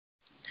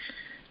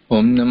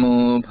Om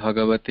Namo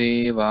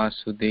Bhagavate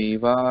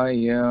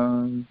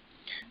Vasudevaya.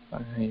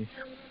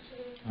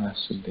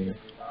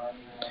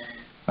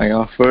 I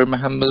offer my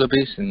humble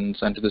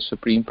obeisance unto the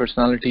Supreme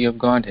Personality of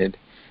Godhead,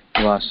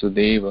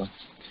 Vasudeva.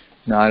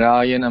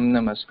 Narayanam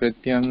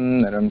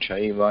Namaskrityam Naram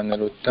Chaiva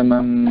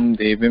Narottamam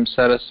Devim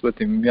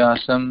Saraswatim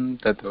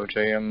Vyasam Tato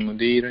Jayam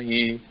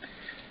Mudiraye.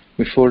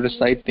 Before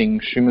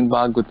reciting Srimad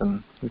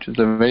Bhagvatam, which is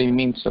the very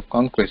means of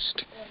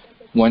conquest,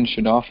 one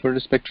should offer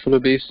respectful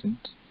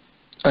obeisance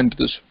unto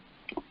the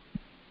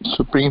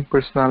Supreme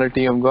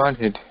Personality of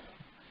Godhead,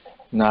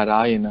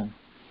 Narayana,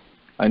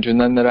 unto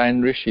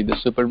Narayan Rishi, the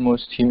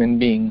supermost human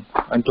being,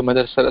 unto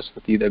Mother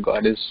Saraswati, the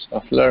goddess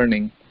of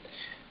learning,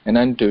 and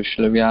unto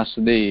Srila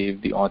Vyasadeva,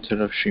 the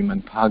author of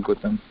Srimad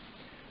Bhagvatam.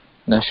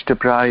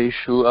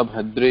 Nashtaprayeshu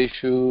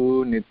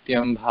abhadreshu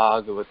nityam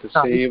bhagavata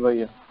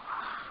sevaya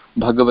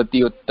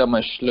bhagavati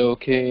uttama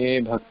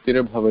shloke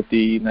bhaktir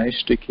bhavati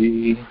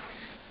naishtiki.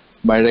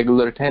 By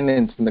regular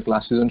attendance in the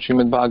classes on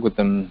Srimad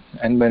Bhagvatam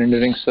and by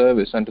rendering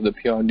service unto the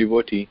pure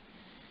devotee,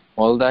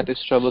 all that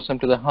is troublesome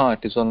to the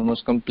heart is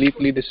almost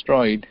completely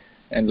destroyed,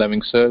 and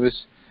loving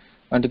service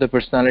unto the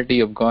personality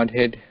of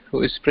Godhead,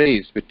 who is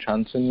praised with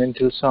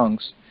transcendental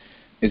songs,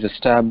 is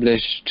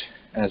established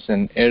as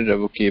an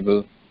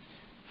irrevocable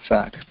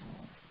fact.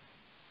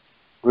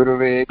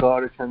 Gurave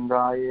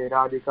Gaurachandraya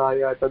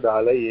Radhikaya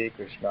Tadalaye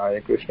Krishnaya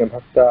Krishna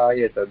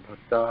Bhaktaya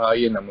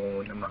Tadbhaktaya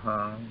Namo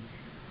Namaha.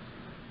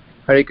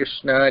 Hare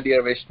Krishna,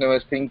 dear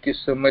Vaishnavas, thank you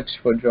so much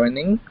for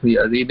joining. We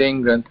are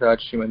reading Grantha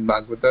Srimad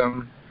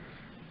Bhagavatam,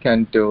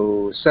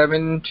 Canto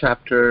 7,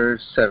 Chapter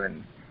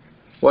 7.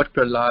 What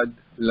Prahlad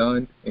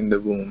learned in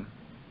the womb.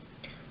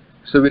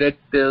 So we read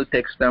till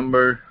text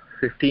number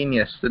 15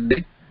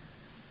 yesterday,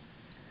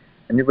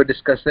 and we were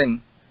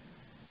discussing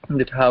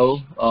that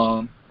how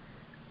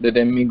the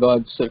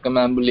demigods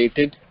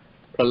circumambulated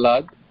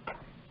Prahlad,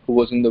 who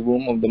was in the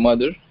womb of the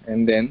mother,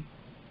 and then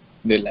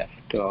they left.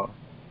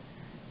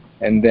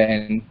 And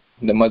then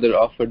the mother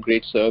offered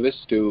great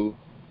service to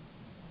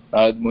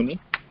Narada Muni,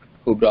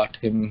 who brought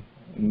him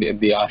in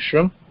the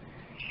ashram,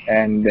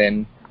 and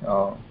then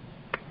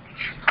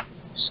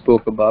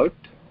spoke about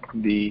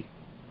the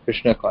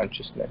Krishna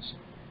consciousness.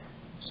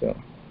 So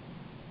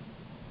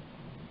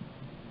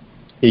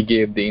he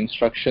gave the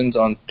instructions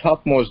on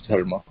topmost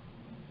dharma,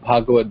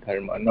 Bhagavad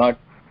dharma, not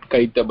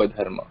Kaitaba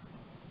dharma.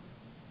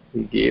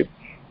 He gave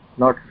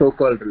not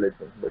so-called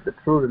religion, but the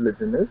true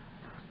religion is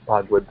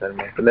Bhagavad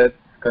dharma. So let's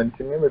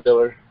continue with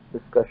our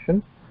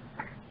discussion.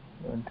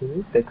 On to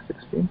the text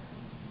 16.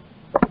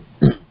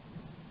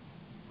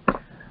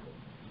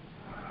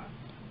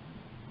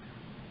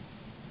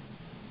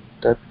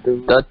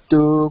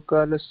 Tattu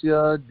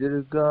kalasya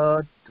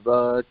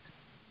dirgatvat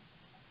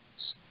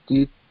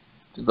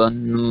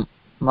stitvan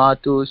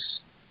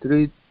matus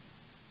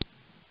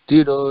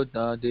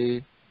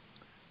tirodade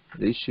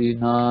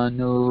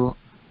rishinanu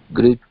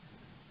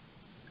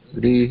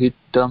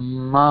grihitam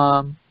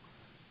mam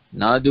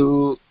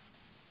nadu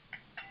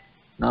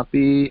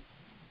napi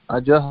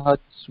ajahat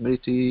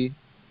smriti.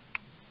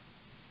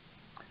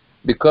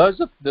 Because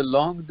of the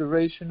long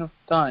duration of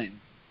time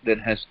that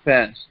has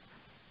passed,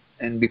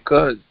 and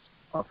because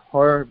of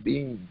her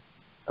being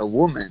a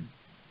woman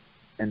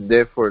and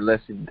therefore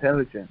less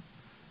intelligent,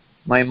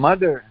 my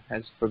mother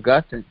has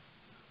forgotten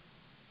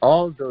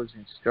all those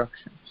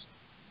instructions.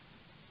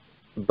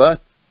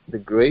 But the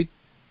great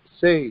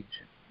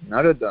sage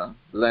Narada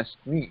blessed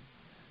me,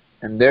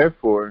 and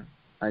therefore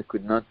I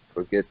could not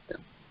forget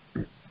them.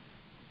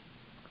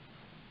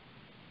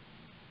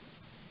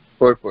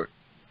 Purport.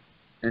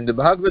 In the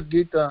Bhagavad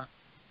Gita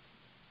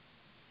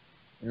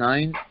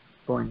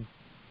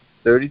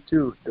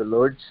 9.32, the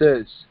Lord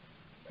says,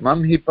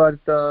 Mam hi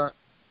parta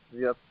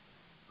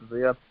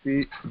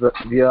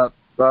vyapasritya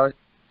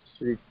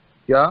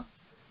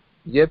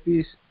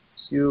yepi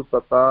syu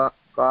papa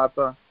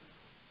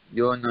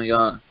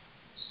yonaya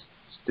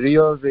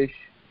striyo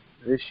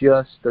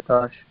vishyas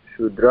tatash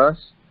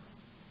shudras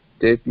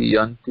tepi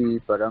yanti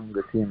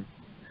parangatim.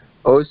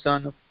 O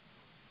son of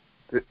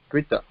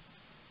Pritha,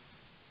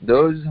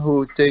 those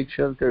who take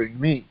shelter in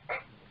me,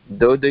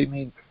 though they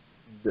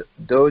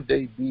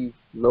be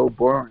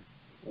low-born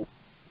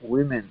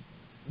women,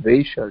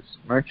 Vaishyas,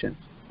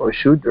 merchants, or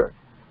Shudras,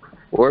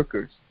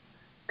 workers,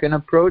 can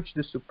approach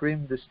the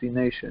supreme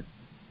destination.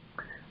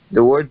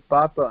 The word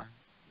Papa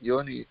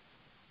Yoni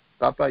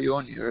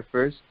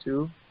refers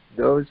to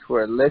those who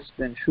are less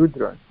than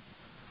Shudras.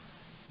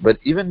 But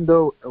even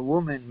though a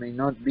woman may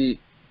not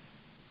be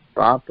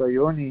Papa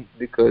Yoni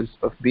because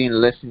of being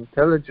less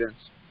intelligent,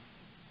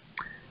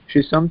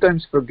 she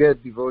sometimes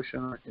forgets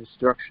devotional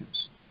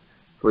instructions.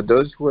 For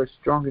those who are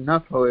strong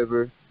enough,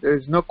 however, there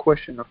is no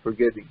question of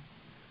forgetting.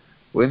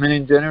 Women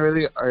in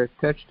general are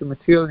attached to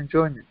material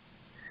enjoyment,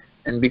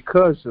 and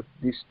because of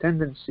this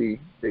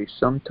tendency, they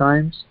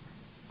sometimes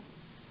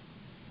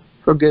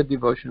forget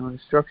devotional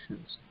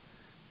instructions.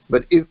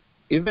 But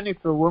even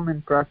if a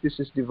woman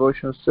practices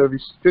devotional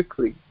service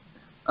strictly,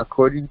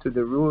 according to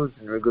the rules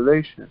and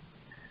regulations,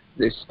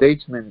 the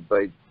statement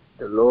by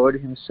the Lord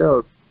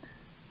Himself,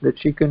 that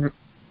she can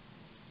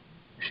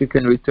she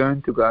can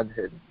return to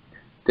Godhead.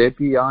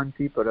 Tepi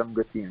yanti param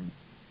gatim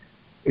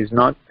is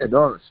not at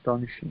all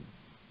astonishing.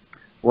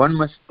 One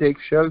must take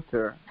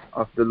shelter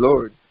of the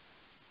Lord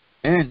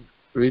and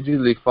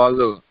rigidly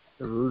follow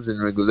the rules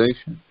and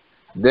regulations.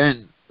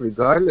 Then,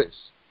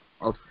 regardless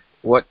of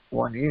what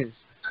one is,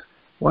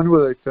 one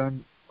will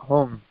return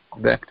home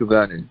back to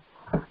Godhead.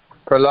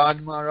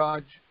 Prahlad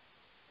Maharaj's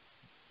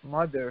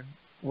mother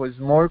was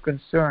more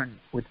concerned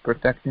with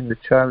protecting the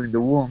child in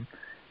the womb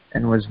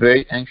and was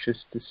very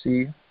anxious to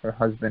see her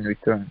husband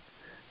return.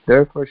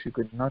 Therefore, she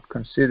could not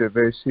consider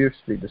very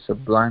seriously the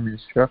sublime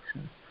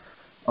instructions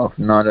of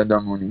Narada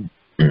Muni.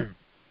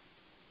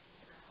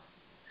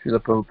 Srila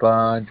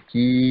Prabhupada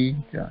ki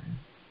jai.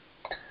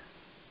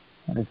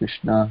 Hare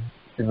Krishna.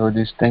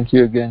 Devotees, thank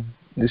you again.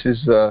 This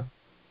is a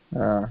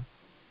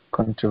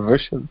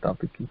controversial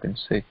topic, you can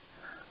say.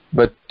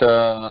 But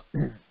Srila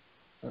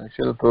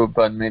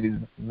Prabhupada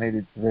made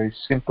it very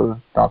simple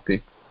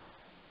topic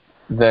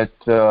that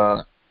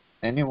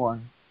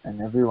anyone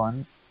and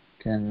everyone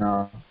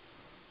can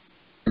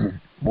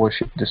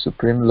worship the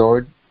Supreme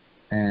Lord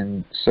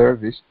and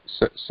serve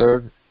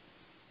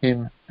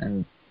Him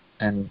and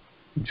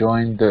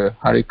join the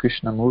Hare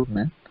Krishna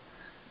movement,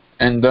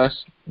 and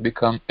thus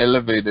become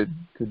elevated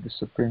to the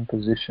supreme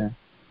position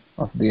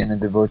of being a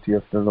devotee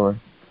of the Lord.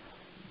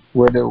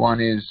 Whether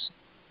one is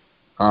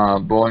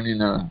born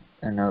in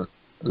a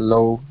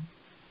low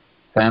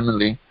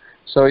family,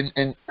 so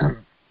in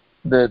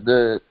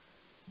the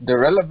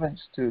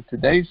relevance to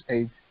today's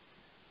age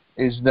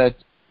is that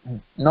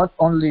not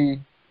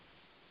only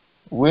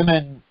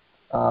women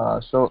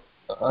are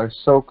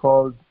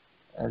so-called,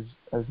 as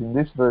in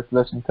this verse,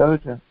 less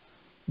intelligent,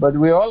 but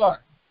we all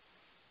are.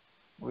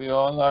 We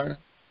all are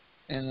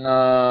in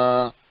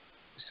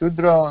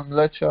Shudra and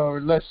Lecha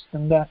or less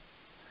than that.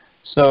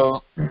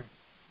 So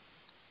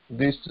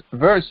this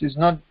verse is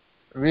not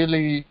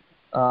really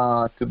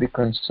to be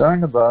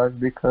concerned about,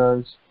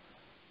 because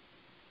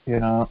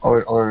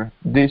or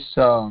this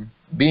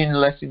being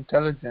less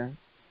intelligent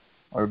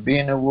or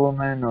being a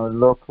woman or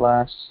low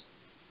class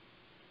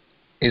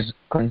is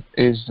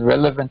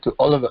relevant to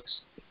all of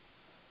us.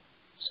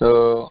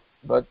 So,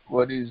 but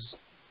what is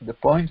the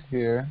point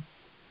here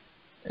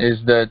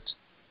is that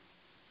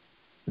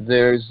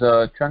there's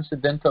a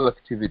transcendental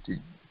activity.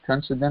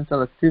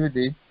 Transcendental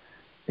activity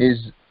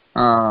is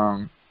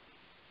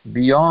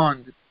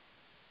beyond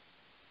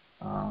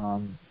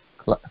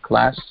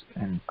class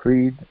and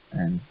creed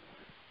and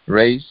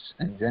race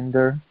and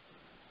gender.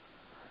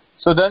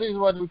 So that is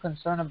what we're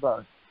concerned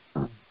about.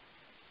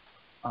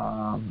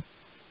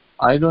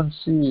 I don't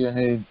see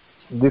any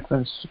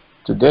difference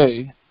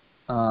today.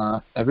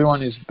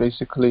 Everyone is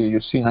basically,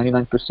 you see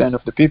 99%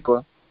 of the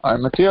people are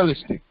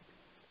materialistic.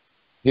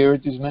 Here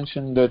it is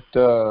mentioned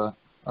that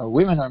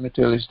women are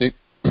materialistic,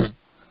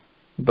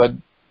 but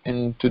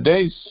in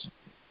today's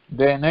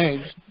day and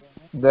age,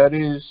 that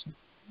is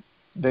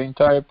the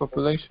entire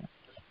population.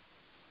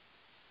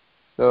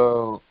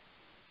 So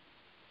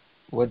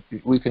what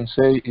we can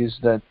say is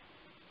that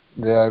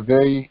there are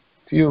very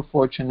few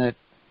fortunate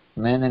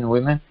men and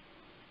women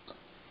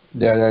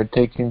that are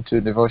taken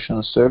to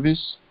devotional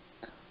service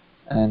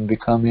and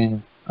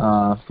becoming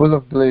full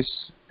of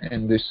bliss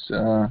in this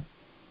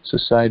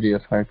society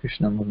of Hare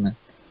Krishna movement.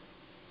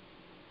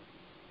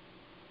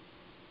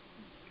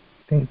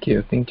 Thank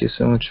you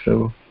so much,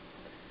 Prabhu.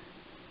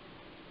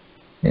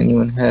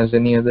 Anyone has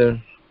any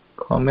other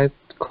comments?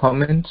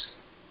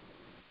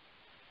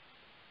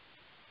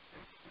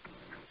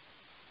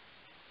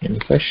 Any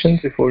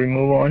questions before we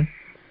move on?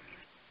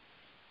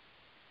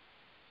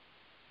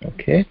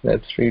 Okay,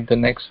 let's read the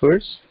next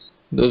verse.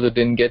 Those that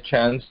didn't get a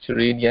chance to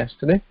read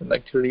yesterday, would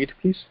like to read,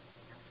 please.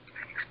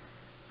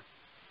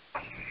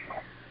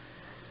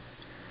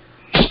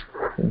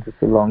 Since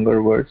it's a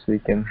longer verse, we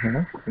can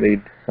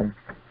read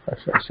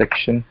a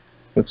section.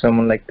 Would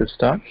someone like to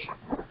start?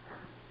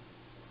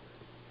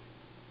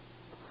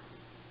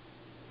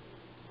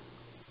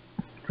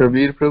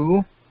 Prabir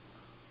Prabhu?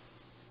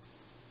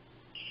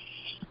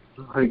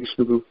 Hare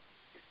Krishna Prabhu.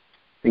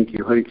 Thank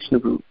you. Hare Krishna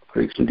Prabhu.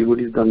 Hare Krishna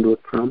devotees,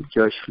 Dandavata from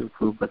Jai Shri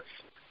Prabhupada.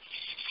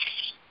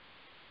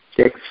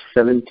 Text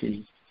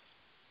 17.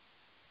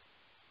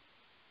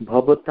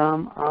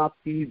 Bhavatam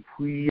api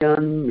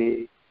bhuyan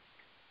me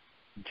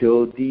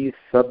jodi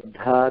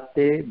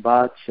sabdhate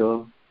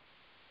bacha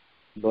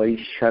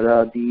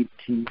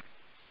vaisharaditi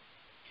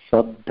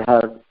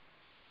sabdhartha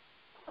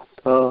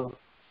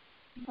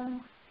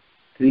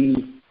tri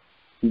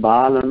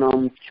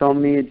balanam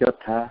chame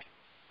jatha.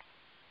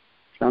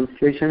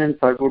 Translation and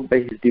purport by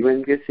His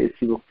Divine Grace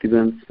A.C.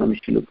 Bhaktivedanta Swami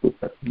Srila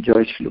Prabhupada.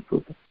 Jai Srila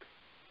Prabhupada.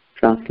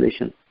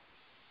 Translation.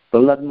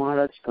 Prahlad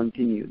Maharaj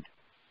continued,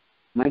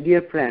 my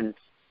dear friends,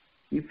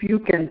 if you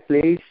can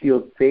place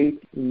your faith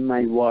in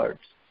my words,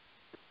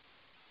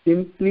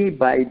 simply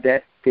by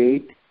that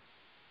faith,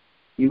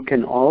 you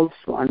can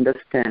also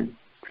understand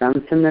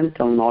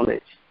transcendental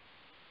knowledge,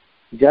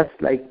 just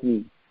like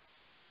me,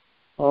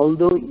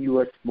 although you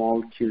are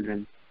small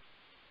children.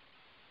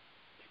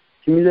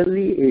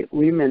 Similarly, a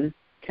woman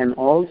can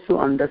also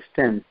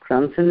understand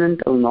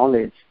transcendental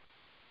knowledge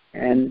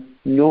and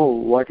know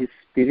what is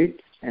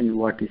spirit and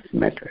what is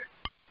matter.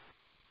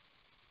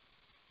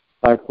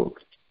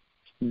 Purport.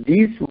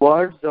 These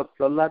words of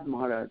Prahlad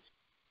Maharaj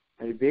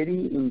are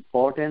very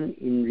important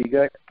in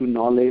regard to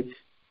knowledge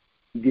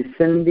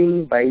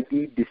descending by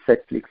the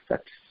disciplic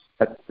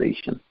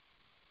succession.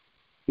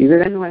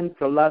 Even when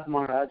Prahlad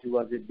Maharaj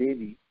was a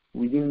baby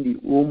within the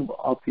womb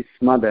of his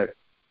mother,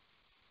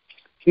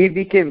 he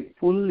became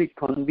fully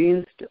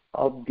convinced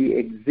of the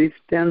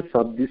existence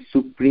of the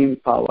supreme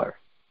power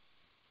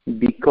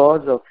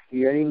because of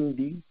hearing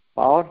the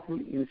powerful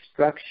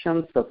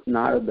instructions of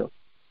Narada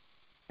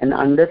and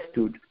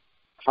understood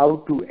how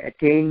to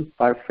attain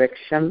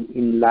perfection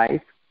in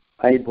life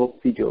by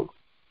Bhakti Yoga.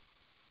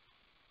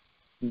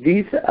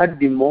 These are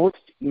the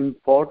most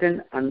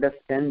important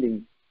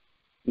understanding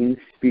in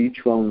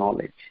spiritual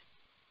knowledge.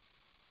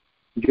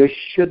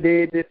 Jasya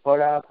deve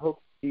para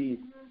bhakti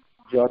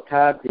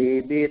jatha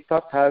deve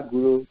tatha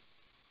guru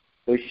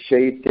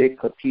tasyaite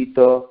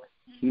kathita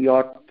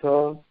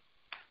hiyartha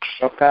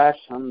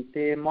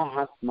prakashante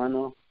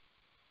mahatmana.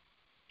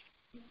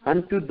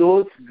 Unto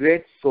those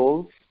great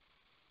souls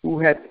who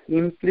have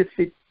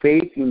implicit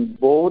faith in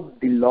both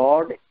the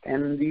Lord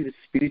and the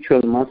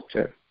spiritual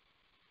master,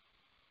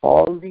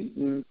 all the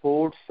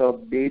imports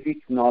of Vedic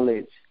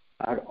knowledge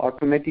are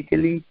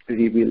automatically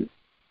revealed.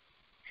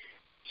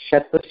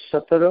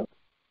 Shatashatara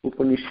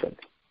Upanishad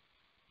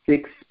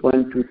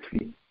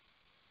 6.23.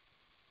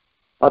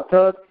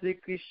 Atha Sri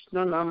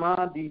Krishna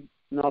Namadi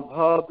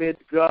Nabhavet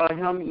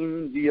Graham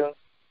Indriya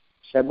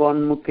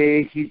Shaban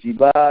Mukhehi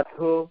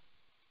Jivatho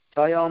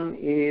Sayam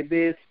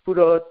Ebe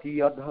Spurati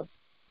Adha.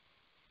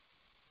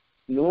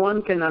 No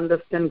one can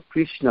understand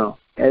Krishna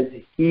as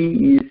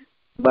he is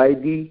by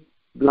the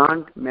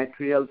blunt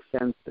material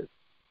senses,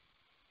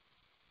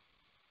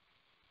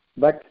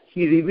 but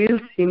he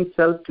reveals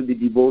himself to the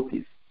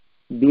devotees,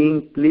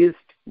 being pleased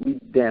with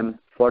them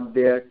for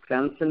their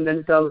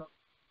transcendental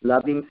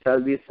loving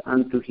service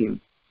unto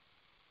him.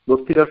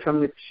 Bhakti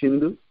Rasamrita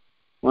Sindhu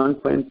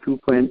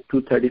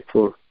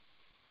 1.2.234.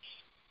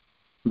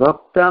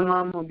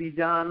 Bhaktamam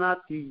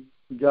abhijanati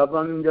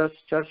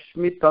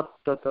javanjaschasmi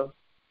tattata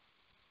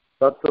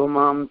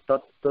tatomam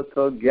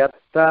tattata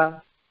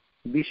gyata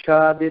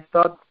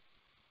vishaditat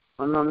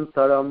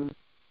anantaram.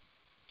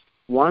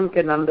 One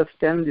can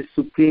understand the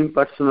Supreme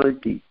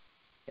Personality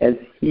as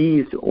he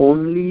is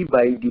only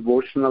by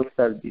devotional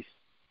service.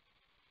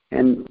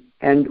 And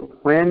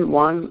when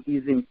one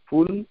is in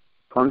full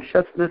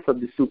consciousness of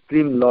the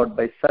Supreme Lord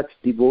by such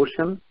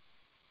devotion,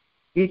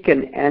 he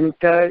can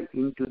enter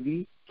into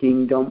the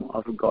kingdom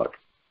of God.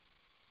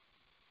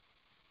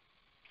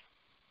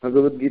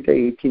 Bhagavad Gita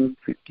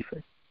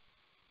 18:55.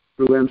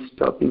 So I'm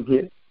stopping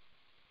here.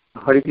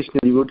 Hare Krishna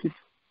devotees.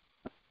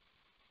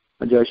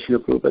 Jai Srila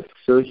Prabhupada.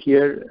 So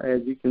here,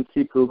 as you can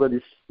see, Prabhupada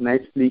is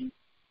nicely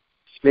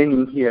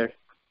explaining here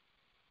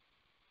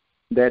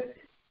that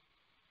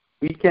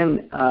we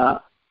can,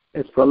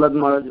 as Prahlad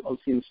Maharaj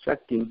also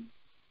instructing,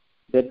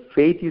 that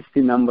faith is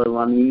the number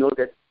one. We know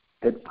that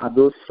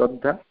Ado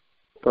Shraddha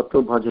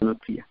Tato Bhajana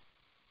Priya.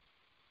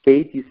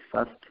 Faith is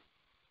first.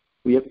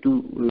 We have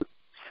to,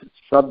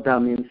 Shraddha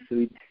means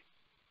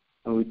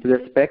with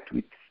respect,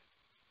 we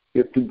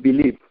have to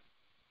believe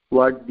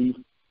what the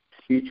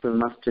spiritual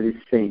master is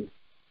saying.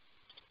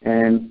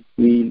 And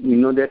we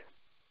know that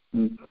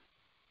in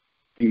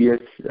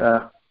previous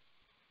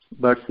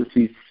verses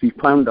we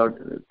found out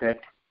that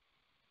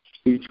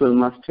spiritual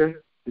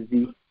master is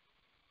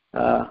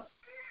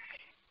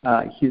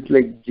he's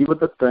like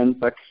Jivatattva,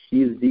 but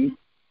he's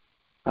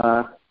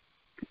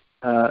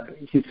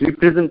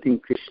representing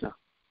Krishna.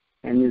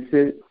 And he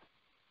says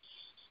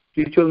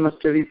spiritual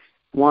master is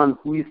one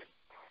who is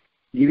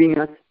giving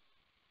us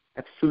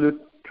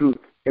absolute truth,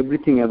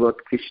 everything about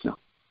Krishna,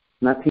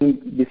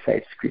 nothing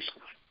besides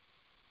Krishna.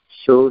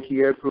 So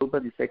here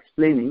Prabhupada is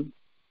explaining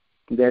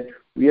that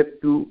we have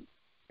to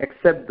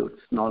accept those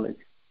knowledge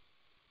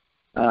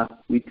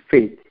with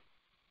faith.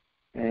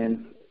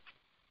 And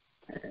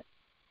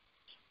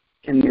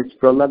as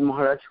Prahlad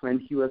Maharaj, when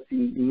he was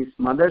in his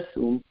mother's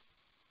womb,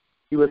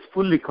 he was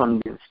fully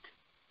convinced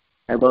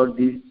about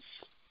the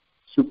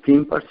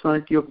Supreme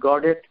Personality of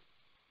Godhead,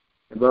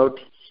 about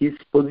his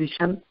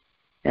position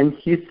and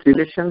his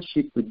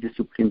relationship with the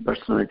Supreme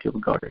Personality of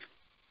Godhead.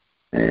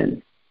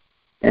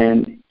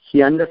 And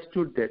he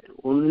understood that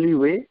only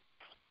way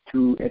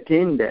to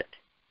attain that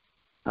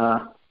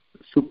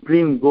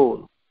supreme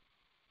goal,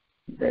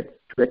 that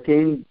to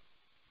attain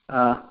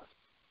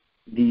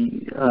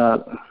the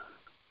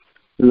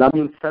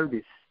loving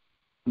service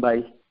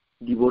by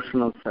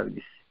devotional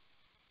service.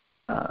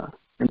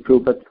 And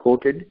Prabhupada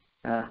quoted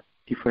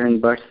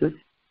different verses.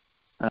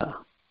 Hare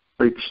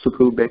Krishna,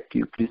 Prabhu, back to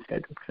you, please,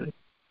 Advocate.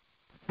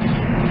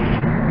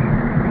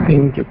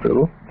 Thank you,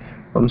 Prabhu.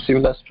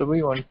 Srivilas Prabhu,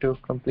 you want to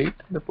complete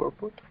the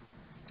purport?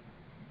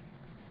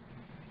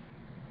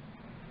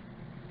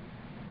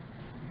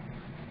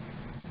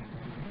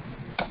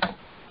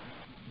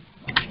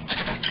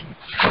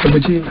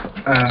 Prabhuji,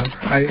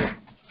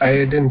 I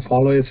didn't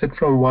follow. Is it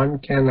from one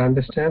can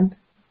understand?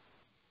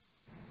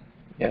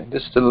 Yeah,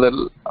 just a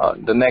little,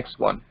 the next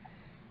one.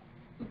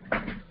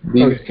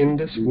 Okay, in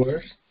this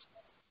verse,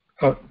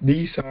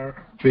 these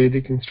are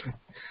Vedic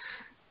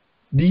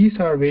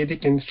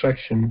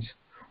instructions.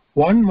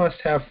 One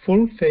must have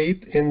full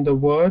faith in the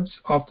words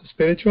of the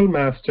spiritual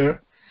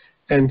master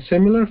and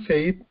similar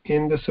faith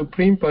in the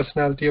Supreme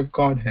Personality of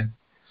Godhead.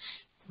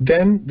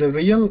 Then the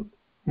real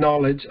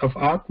knowledge of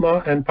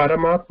Atma and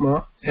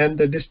Paramatma and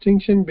the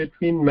distinction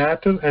between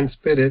matter and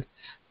spirit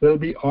will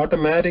be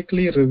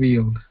automatically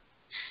revealed.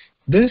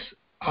 This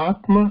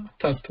Atma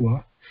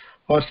Tattva,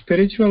 or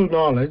spiritual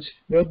knowledge,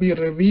 will be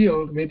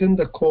revealed within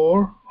the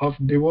core of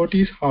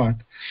devotee's heart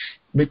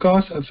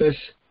because of his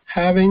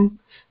having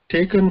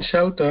taken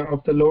shelter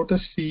of the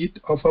lotus feet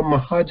of a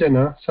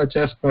Mahajana such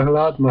as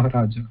Prahlad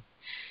Maharaja.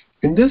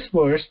 In this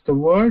verse, the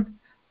word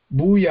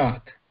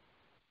Bhuyat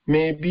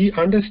may be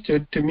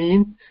understood to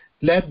mean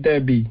let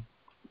there be.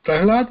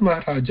 Prahlad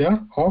Maharaja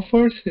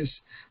offers his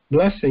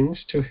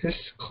blessings to his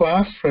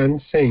class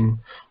friends, saying,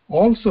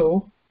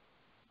 also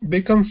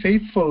become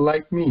faithful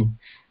like me,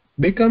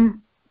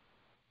 become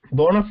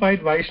bona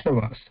fide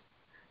Vaishnavas.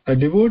 A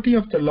devotee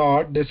of the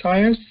Lord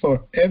desires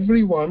for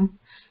everyone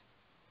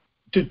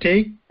to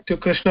take to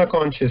Krishna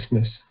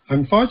consciousness.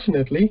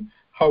 Unfortunately,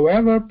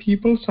 however,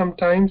 people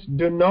sometimes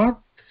do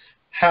not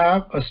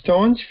have a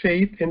staunch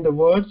faith in the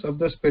words of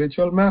the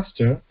spiritual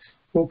master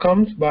who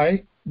comes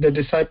by the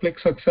disciplic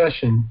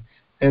succession,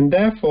 and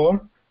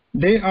therefore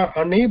they are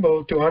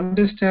unable to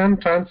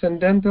understand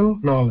transcendental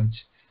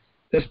knowledge.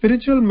 The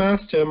spiritual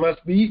master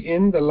must be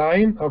in the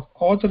line of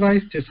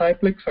authorized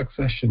disciplic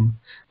succession,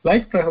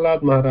 like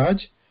Prahlad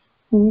Maharaj,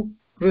 who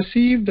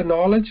received the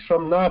knowledge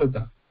from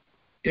Narada.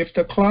 If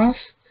the class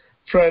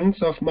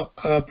friends of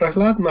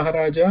Prahlad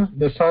Maharaja,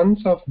 the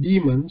sons of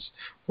demons,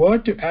 were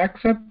to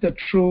accept the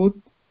truth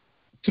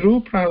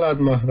through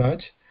Prahlad,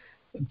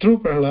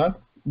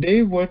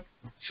 they would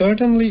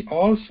certainly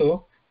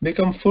also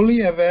become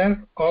fully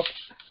aware of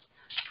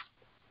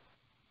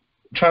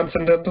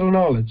transcendental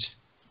knowledge.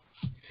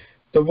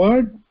 The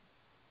word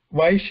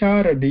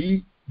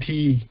Vaisharadi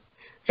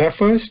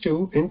refers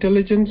to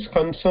intelligence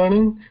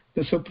concerning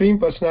the Supreme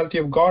Personality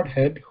of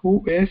Godhead,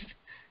 who is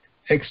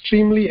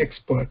extremely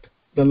expert.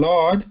 The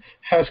Lord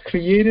has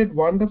created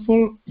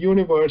wonderful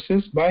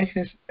universes by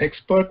his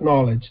expert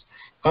knowledge.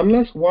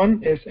 Unless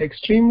one is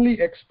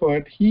extremely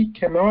expert, he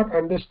cannot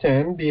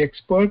understand the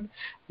expert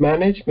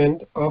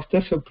management of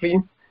the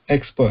Supreme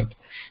Expert.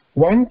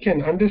 One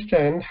can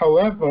understand,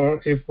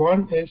 however, if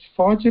one is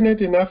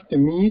fortunate enough to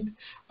meet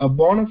a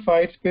bona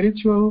fide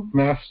spiritual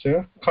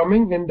master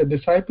coming in the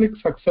disciplic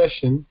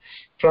succession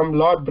from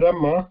Lord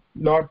Brahma,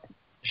 Lord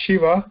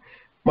Shiva,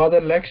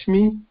 Mother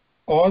Lakshmi,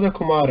 or the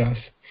Kumaras.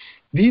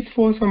 These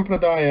four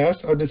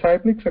sampradayas, or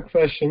disciplic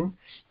succession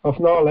of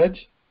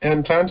knowledge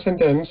and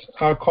transcendence,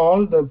 are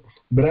called the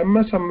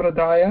Brahma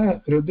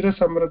Sampradaya, Rudra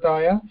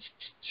Sampradaya,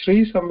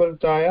 Sri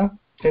Sampradaya,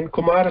 and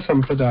Kumara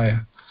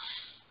Sampradaya.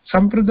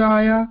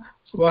 Sampradaya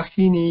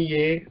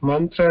Vahiniye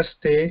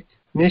Mantraste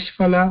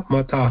Nishphala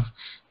Mata.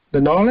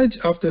 The knowledge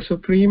of the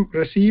Supreme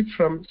received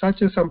from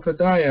such a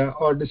sampradaya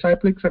or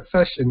disciplic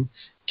succession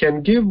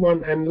can give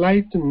one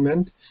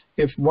enlightenment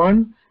if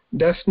one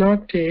does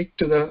not take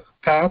to the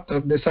path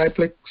of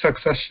disciplic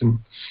succession.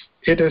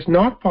 It is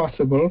not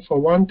possible for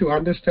one to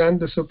understand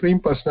the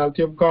Supreme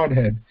Personality of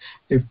Godhead.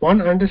 If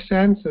one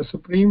understands the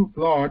Supreme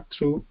Lord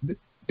through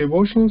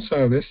devotional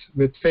service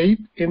with faith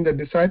in the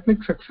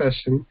disciplic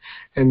succession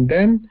and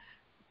then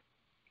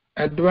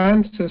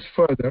advances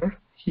further,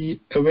 he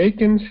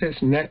awakens his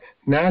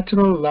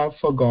natural love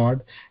for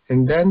God,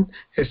 and then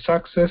his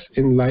success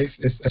in life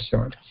is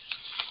assured.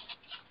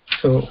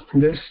 So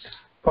this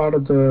part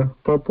of the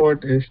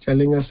purport is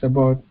telling us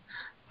about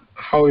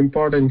how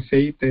important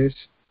faith is.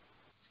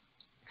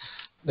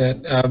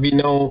 That we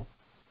know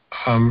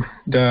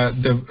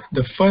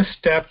the first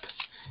step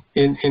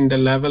in the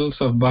levels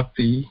of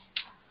bhakti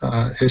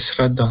is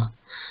Shraddha.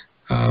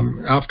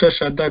 After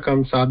Shraddha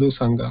comes Sadhu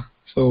Sangha.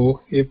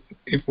 So if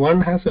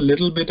one has a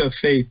little bit of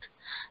faith,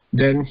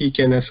 then he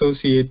can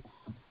associate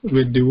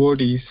with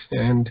devotees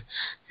and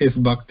his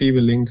bhakti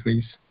will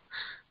increase.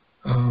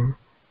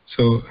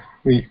 So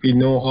we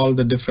know all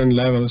the different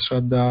levels: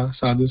 Shraddha,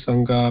 Sadhu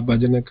Sangha,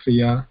 Bhajana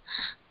Kriya,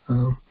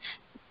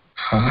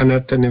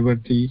 Anartha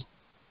Nivarti,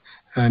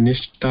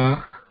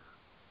 Nishtha,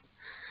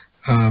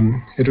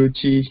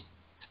 Ruchi,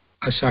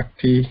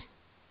 Ashakti,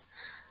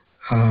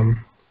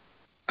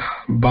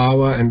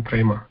 Bhava, and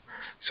Prema.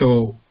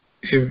 So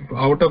if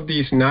out of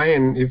these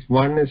 9, if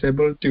one is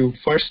able to,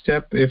 first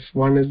step, if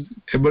one is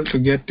able to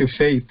get to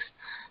faith,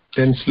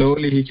 then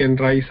slowly he can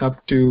rise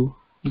up to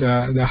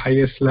the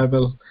highest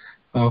level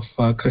of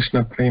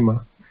Krishna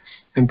Prema.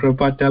 And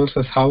Prabhupada tells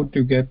us how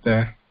to get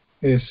there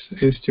is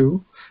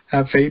to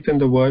have faith in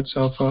the words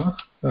of a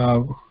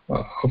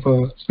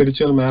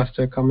spiritual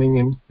master coming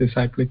in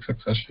disciplic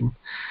succession.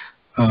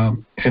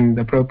 And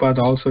the Prabhupada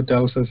also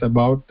tells us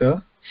about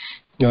the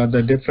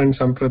different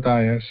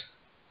sampradayas.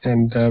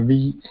 And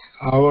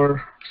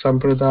our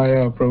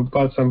sampradaya, or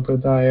Prabhupada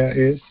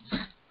sampradaya, is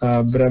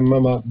Brahma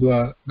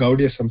Madhva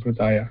Gaudiya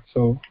Sampradaya.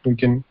 So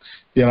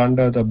we are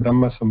under the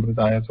Brahma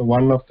Sampradaya. So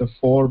one of the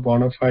 4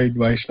 bona fide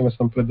Vaishnava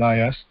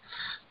Sampradayas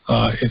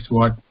is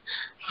what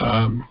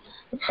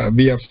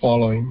we are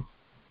following.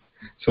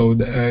 So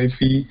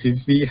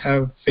if we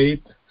have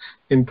faith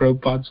in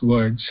Prabhupada's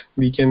words,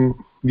 we can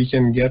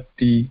get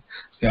the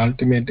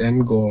ultimate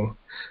end goal.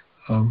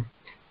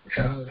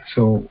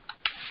 So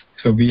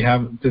we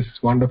have this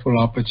wonderful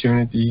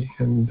opportunity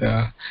and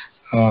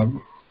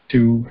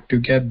to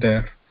get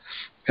there.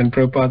 And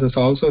Prabhupada has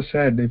also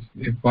said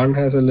if one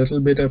has a little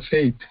bit of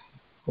faith,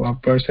 a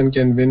person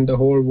can win the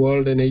whole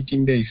world in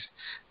 18 days.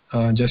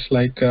 Just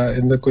like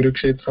in the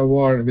Kurukshetra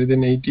war,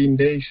 within 18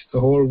 days, the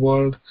whole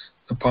world,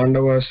 the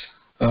Pandavas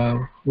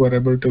were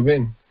able to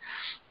win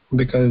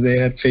because they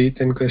had faith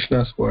in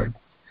Krishna's word.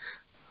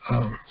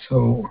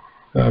 So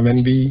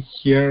when we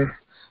hear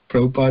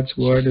Prabhupada's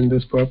word in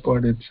this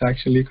purport, it's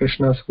actually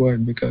Krishna's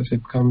word because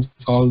it comes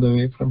all the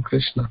way from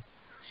Krishna.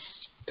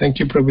 Thank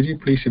you,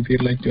 Prabhuji. Please, if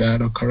you'd like to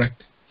add or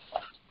correct.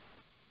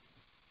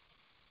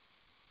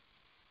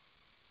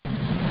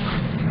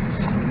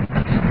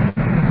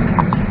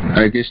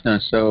 Hare Krishna.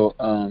 So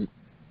I'd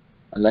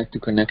like to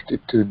connect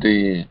it to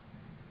the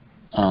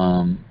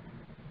how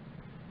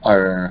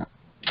our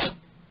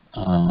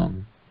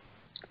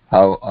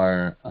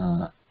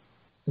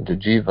the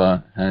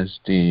jiva has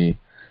the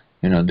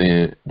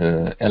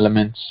the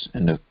elements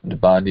and the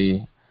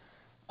body.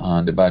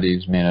 The body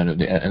is made out of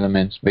the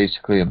elements,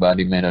 basically a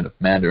body made out of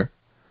matter.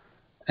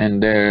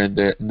 And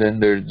then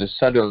there's the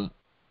subtle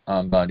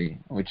body,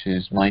 which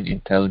is mind,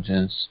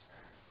 intelligence,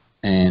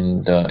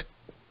 and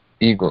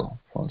ego,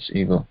 false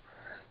ego.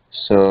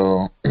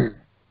 So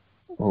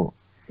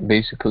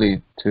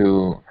basically,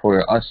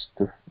 for us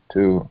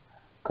to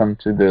come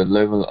to the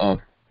level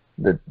of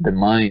the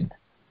mind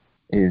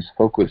is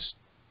focused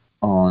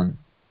on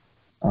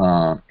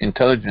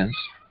intelligence.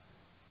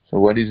 So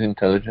what is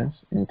intelligence?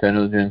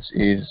 Intelligence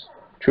is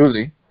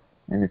truly,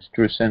 in its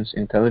true sense,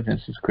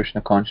 intelligence is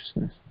Krishna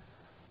consciousness,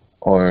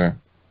 or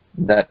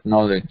that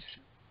knowledge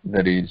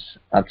that is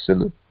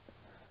absolute.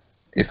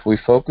 If we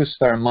focus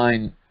our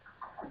mind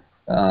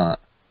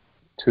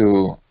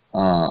to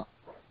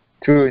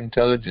true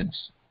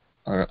intelligence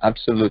or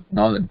absolute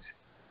knowledge,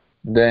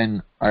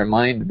 then our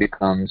mind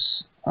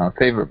becomes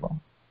favorable.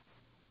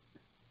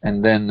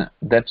 And then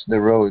that's the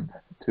road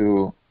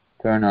to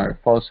turn our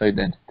false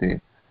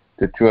identity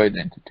to true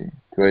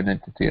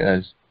identity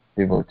as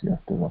devotee of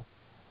the Lord.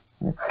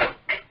 Yes.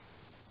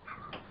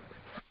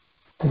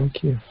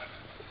 Thank you.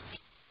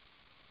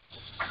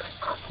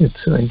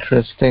 It's so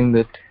interesting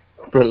that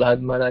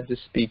Prahlad Maharaj is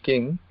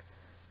speaking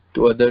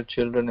to other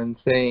children and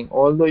saying,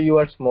 although you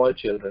are small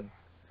children,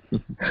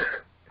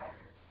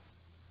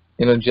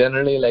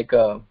 generally like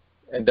a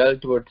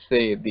adult would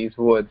say these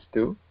words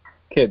to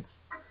kids.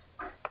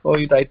 Oh,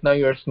 right now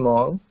you are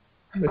small.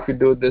 If you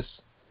do this,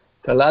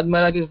 Prahlad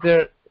Maharaj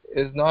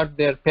is not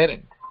their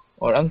parent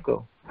or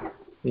uncle.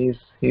 He's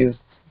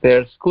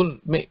their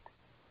schoolmate.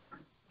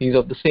 He's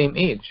of the same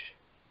age,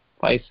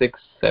 5, 6,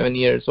 7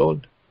 years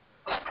old.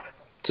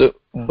 So,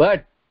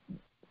 but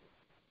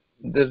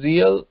the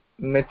real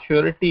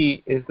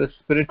maturity is the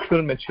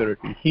spiritual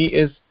maturity. He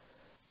is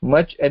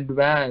much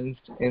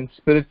advanced in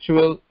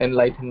spiritual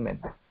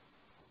enlightenment.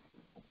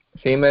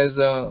 Same as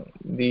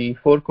the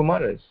 4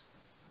 Kumaras.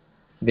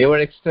 They were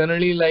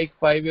externally like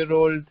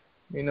 5-year-old,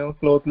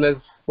 clothless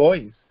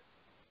boys.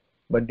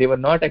 But they were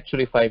not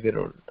actually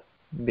 5-year-old.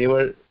 They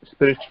were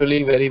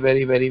spiritually very,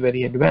 very, very,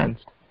 very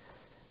advanced.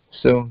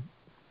 So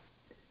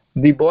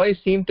the boys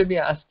seem to be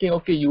asking,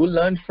 okay, you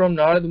learned from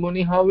Narada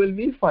Muni, how will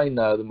we find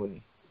Narada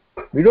Muni?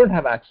 We don't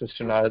have access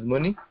to Narada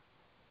Muni.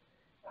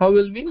 How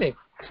will we make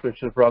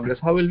spiritual progress?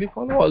 How will we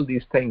follow all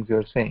these things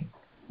you're saying?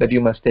 That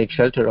you must take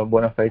shelter of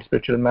bona fide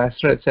spiritual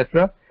master,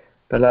 etc.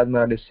 Prahlad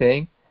Maharaj is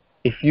saying,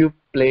 if you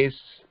place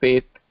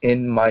faith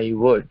in my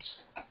words,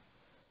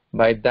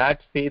 by that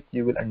faith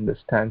you will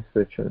understand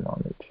spiritual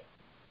knowledge.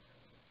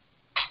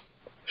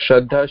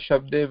 Shraddha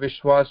Shabde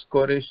Vishwas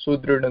Kore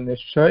Sudrida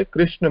Nishchay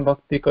Krishna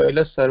Bhakti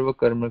Kaila Sarva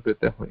Karma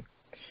Krita Hoy.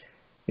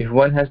 If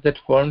one has that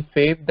firm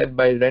faith that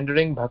by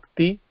rendering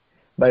bhakti,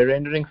 by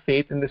rendering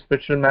faith in the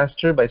spiritual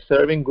master, by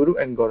serving Guru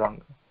and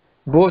Gauranga,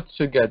 both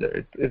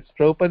together,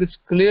 Prabhupada is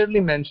clearly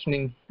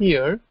mentioning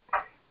here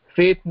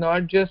faith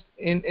not just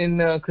in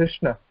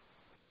Krishna,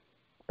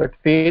 but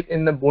faith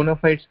in the bona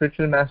fide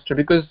spiritual master,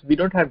 because we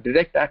don't have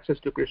direct access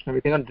to Krishna,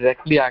 we cannot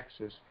directly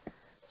access.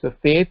 So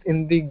faith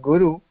in the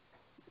Guru,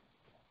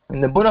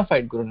 in the bona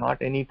fide Guru,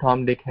 not any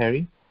Tom, Dick,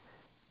 Harry,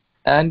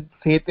 and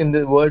faith in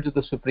the words of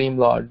the Supreme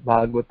Lord,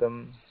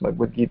 Bhagavatam,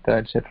 Bhagavad Gita,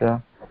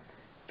 etc.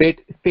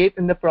 Faith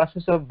in the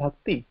process of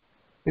bhakti,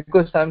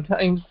 because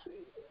sometimes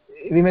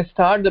we may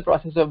start the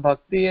process of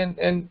bhakti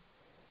and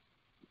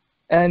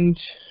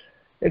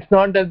it's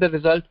not that the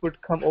result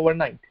would come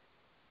overnight.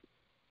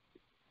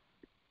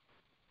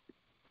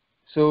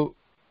 So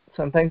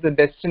sometimes the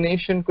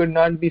destination could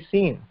not be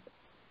seen,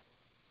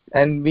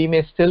 and we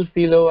may still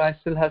feel, oh, I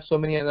still have so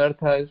many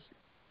anarthas,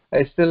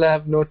 I still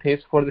have no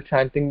taste for the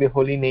chanting the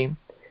holy name,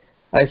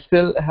 I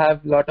still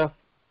have lot of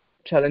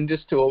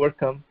challenges to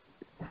overcome.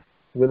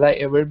 Will I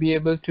ever be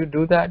able to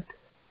do that?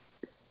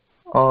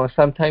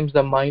 Sometimes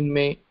the mind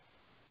may,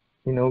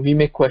 we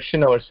may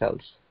question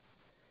ourselves,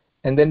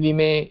 and then we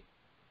may,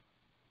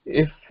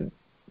 if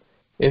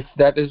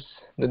that is,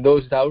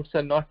 those doubts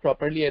are not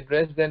properly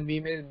addressed, then we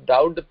may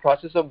doubt the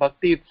process of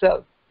bhakti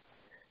itself.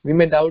 We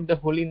may doubt the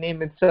holy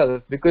name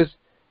itself, because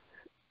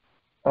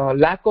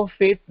lack of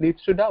faith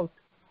leads to doubt.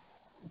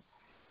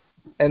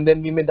 And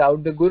then we may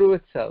doubt the Guru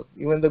itself,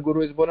 even the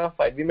Guru is bona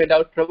fide. We may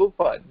doubt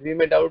Prabhupada, we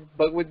may doubt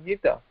Bhagavad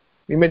Gita,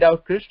 we may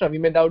doubt Krishna, we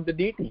may doubt the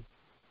deity.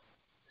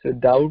 So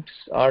doubts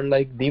are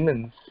like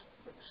demons.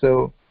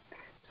 So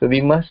we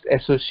must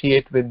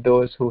associate with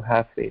those who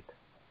have faith.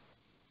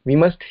 We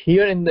must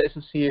hear in the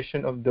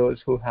association of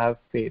those who have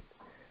faith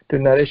to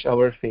nourish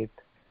our faith.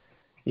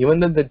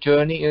 Even though the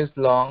journey is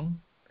long,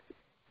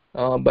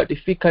 but if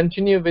we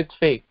continue with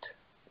faith,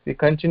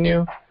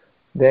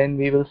 then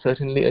we will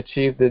certainly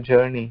achieve the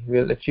journey. We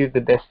will achieve the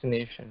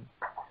destination.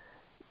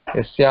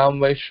 Yasyam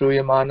vai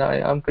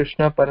shruyamanayam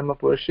Krishna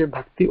paramapurushe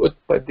bhakti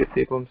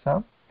utpadyate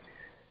pumsam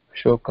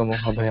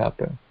shokamoha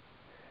bhayapa.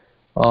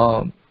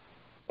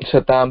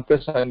 Satam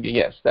prasange,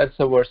 yes, that's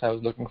the verse I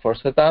was looking for.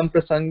 Satam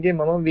prasange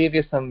mama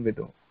virya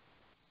samvido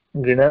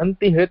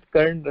grinanti hit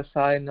karn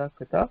rasayana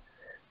kata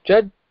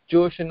chad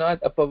joshanat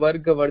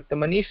apavarga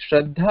vartamani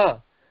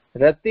shraddha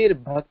ratir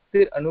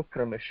bhaktir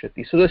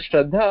anukramishati. So the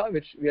shraddha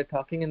which we are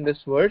talking in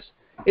this verse,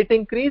 it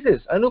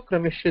increases.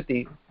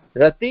 Anukramishati,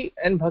 rati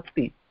and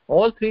bhakti,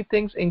 all three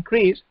things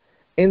increase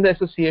in the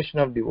association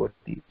of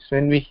devotees.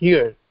 When we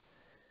hear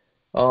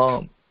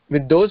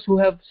with those who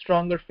have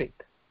stronger faith,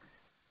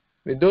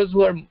 with those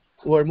who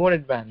are more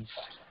advanced,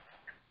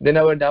 then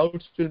our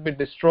doubts will be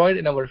destroyed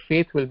and our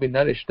faith will be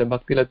nourished, the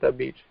Bhakti Lata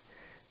Bij,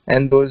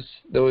 and those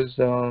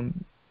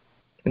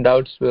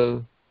doubts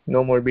will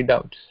no more be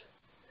doubts.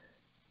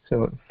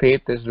 So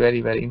faith is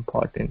very, very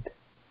important.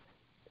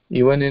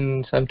 Even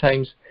in,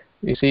 sometimes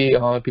we see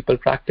people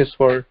practice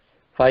for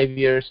 5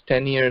 years,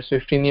 10 years,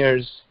 15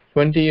 years,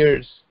 20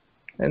 years,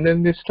 and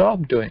then they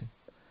stop doing.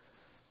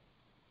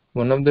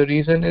 One of the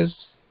reasons is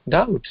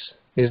doubts.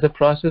 Is the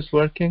process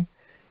working?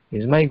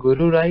 Is my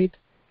Guru right?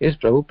 Is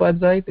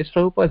Prabhupada right? Is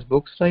Prabhupada's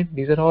books right?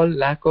 These are all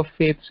lack of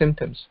faith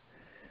symptoms.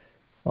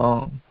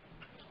 So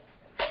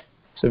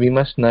we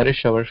must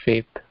nourish our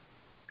faith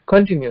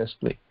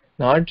continuously,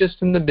 not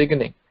just in the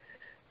beginning,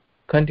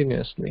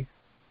 continuously.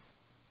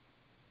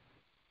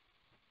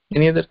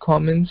 Any other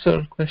comments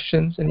or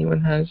questions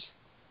anyone has?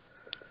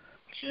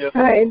 Yes.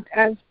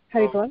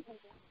 Haribol.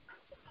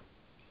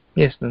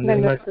 Yes,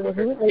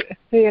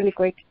 really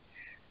quick.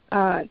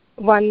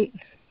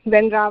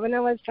 When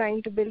Ravana was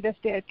trying to build a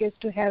staircase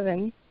to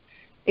heaven,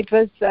 it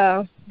was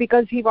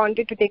because he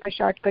wanted to take a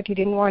shortcut. He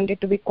didn't want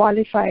it to be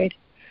qualified.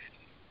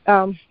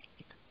 Make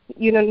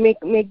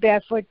the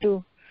effort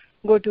to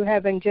go to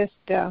heaven, just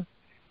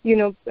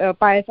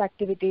pious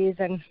activities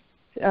and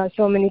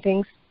so many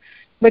things.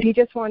 But he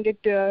just wanted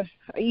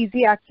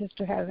easy access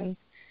to heaven.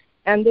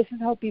 And this is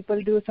how people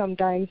do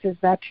sometimes, is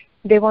that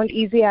they want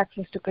easy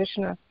access to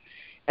Krishna,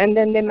 and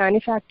then they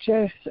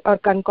manufacture or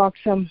concoct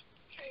some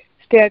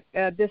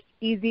this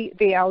easy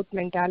way out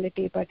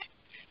mentality. But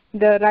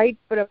the right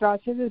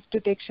process is to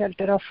take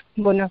shelter of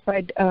bona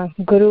fide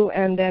Guru,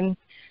 and then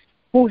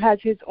who has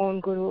his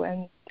own Guru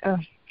and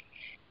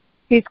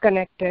he's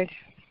connected.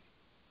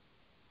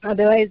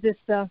 Otherwise, this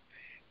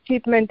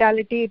cheap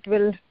mentality,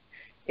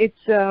 it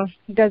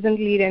doesn't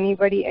lead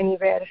anybody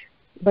anywhere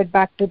but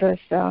back to the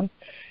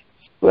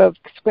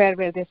square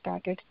where they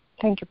started.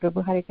 Thank you,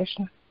 Prabhu. Hare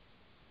Krishna.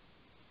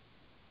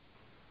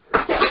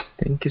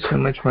 Thank you so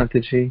much,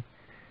 Mataji.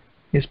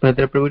 Yes,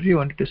 Bhadra Prabhuji, you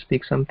wanted to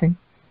speak something?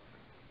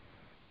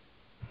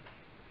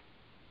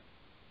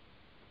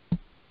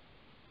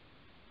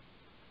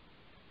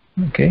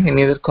 Okay,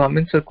 any other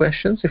comments or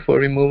questions before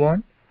we move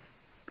on?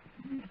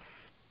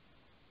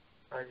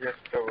 Yes,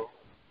 Prabhu.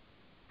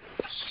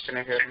 Can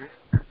you hear me?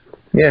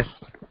 Yes,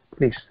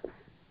 please.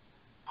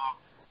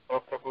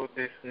 Prabhu,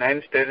 these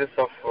 9 stages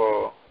of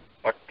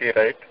bhakti,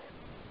 right?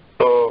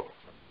 So,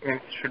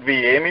 should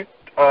we aim it,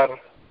 or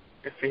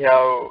if we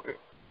have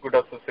good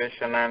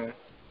association and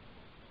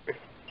if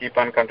keep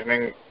on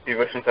continuing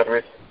devotion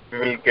service, we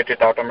will get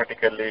it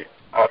automatically,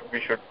 or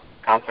we should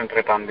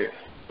concentrate on this,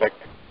 like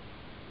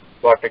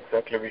what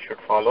exactly we should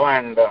follow?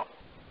 And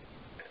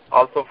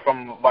also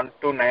from 1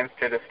 to 9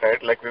 stages,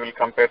 right? Like we will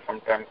compare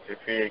sometimes if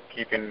we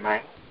keep in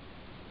mind.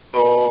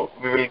 So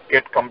we will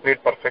get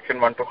complete perfection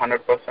 1 to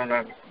 100%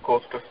 and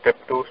goes to step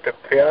 2, step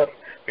 3, or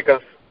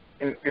because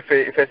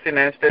if I see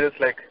 9 stages,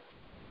 like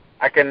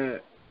I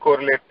can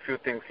correlate few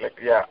things, like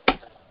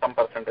some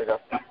percentage of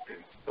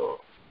things.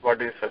 So what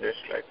do you suggest,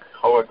 like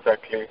how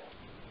exactly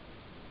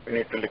we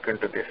need to look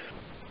into this?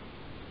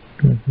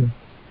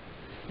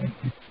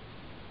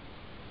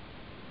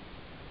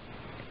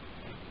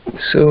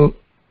 So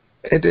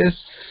it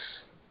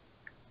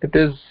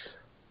is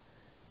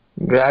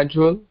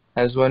gradual.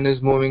 As one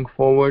is moving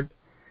forward,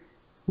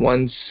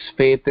 one's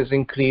faith is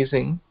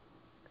increasing,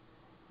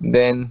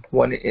 then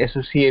one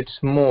associates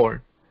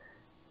more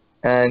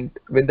and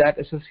with that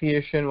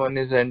association one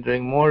is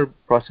entering more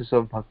process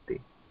of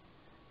bhakti,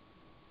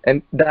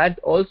 and that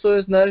also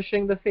is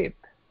nourishing the faith.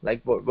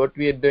 Like what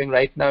we are doing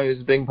right now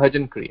is doing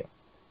bhajan kriya.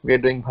 We are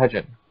doing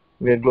bhajan,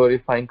 we are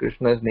glorifying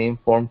Krishna's name,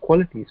 form,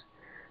 qualities.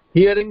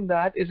 Hearing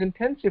that is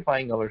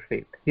intensifying our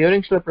faith.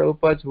 Hearing Srila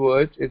Prabhupada's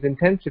words is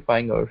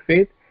intensifying our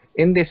faith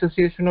in the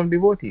association of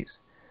devotees.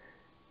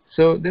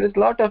 So there is a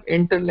lot of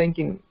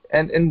interlinking,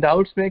 and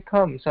doubts may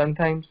come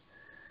sometimes.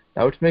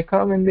 Doubts may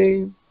come, and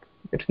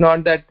it's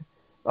not that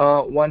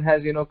one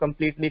has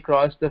completely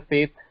crossed the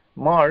faith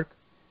mark,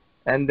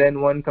 and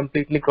then one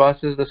completely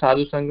crosses the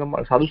sadhu sangha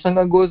mark. Sadhu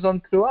sangha goes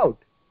on throughout,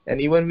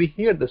 and even we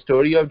hear the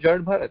story of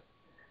Jad Bharat,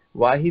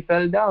 why he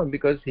fell down,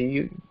 because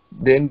he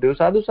didn't do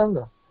sadhu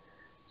sangha.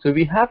 So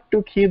we have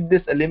to keep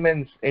these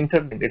elements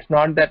interlinked. It's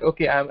not that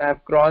okay, I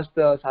have crossed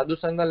the sadhu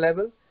sangha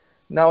level,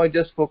 now I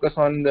just focus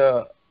on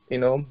the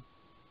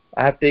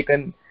I have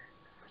taken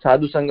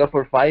sadhu sangha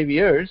for 5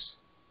 years,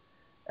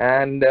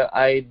 and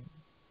I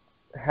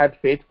had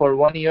faith for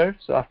 1 year.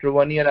 So after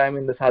 1 year, I'm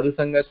in the sadhu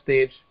sangha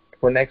stage.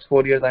 For next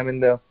 4 years, I'm in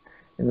the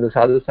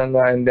sadhu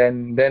sangha,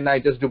 and then I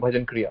just do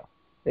bhajan kriya,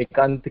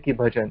 ekantiki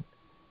bhajan,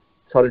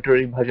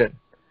 solitary bhajan.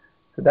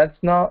 So that's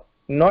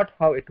not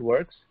how it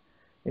works.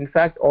 In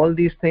fact, all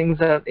these things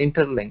are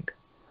interlinked.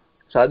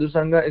 Sadhu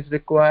sangha is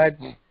required.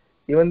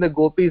 Even the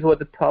gopis who are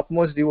the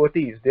topmost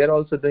devotees, they're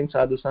also doing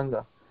sadhu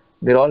sangha.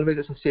 They're always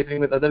associating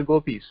with other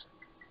gopis.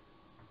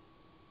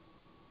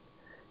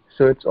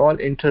 So it's all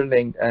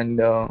interlinked,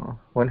 and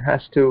one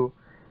has to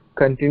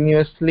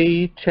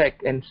continuously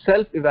check and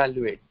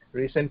self-evaluate.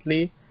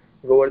 Recently,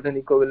 Govardhan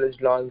Eco Village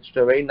launched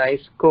a very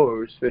nice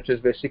course, which is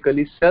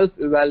basically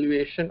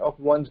self-evaluation of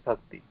one's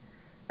bhakti.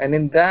 And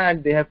in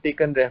that, they have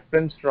taken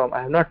reference from,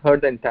 I have not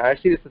heard the entire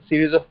series, it's a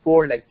series of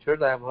 4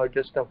 lectures. I have heard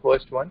just the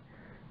first one.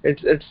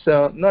 It's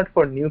not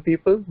for new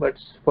people, but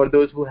for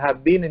those who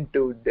have been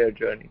into their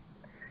journey.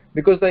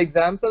 Because the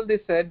example they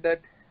said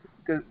that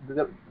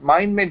the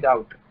mind may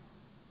doubt.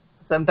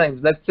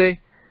 Sometimes, let's say,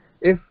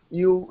 if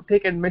you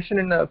take admission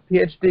in a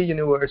PhD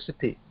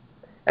university,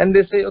 and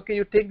they say, okay,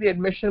 you take the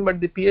admission, but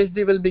the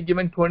PhD will be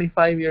given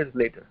 25 years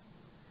later.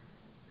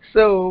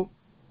 So,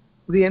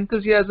 the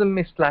enthusiasm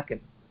may slacken,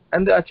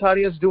 and the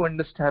acharyas do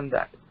understand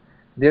that.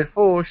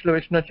 Therefore,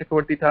 Srila Vishnu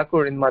Chakravarti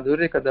Thakur in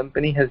Madhurya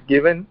Kadampani has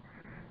given,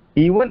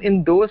 even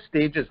in those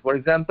stages, for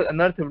example,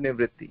 Anartha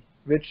Nivritti,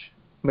 which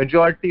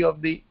majority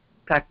of the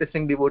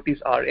practicing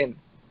devotees are in.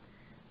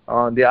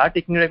 They are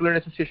taking regular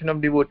association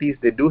of devotees.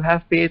 They do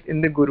have faith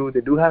in the Guru.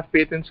 They do have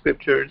faith in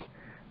scriptures.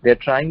 They are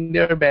trying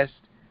their best.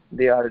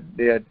 They are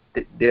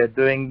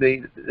doing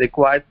the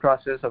required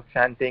process of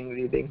chanting,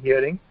 reading,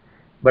 hearing.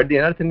 But the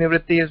Anartha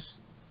Nivritti is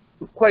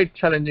quite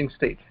challenging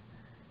stage,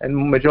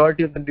 and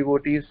majority of the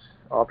devotees,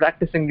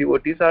 practicing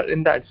devotees, are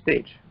in that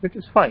stage, which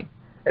is fine.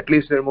 At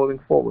least they're moving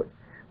forward.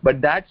 But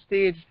that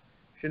stage,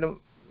 Vishnu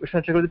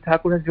Chakravarti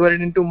Thakur has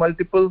divided into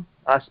multiple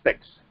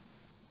aspects,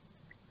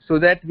 so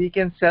that we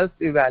can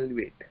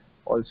self-evaluate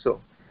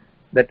also.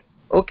 That,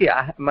 okay,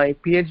 my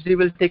PhD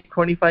will take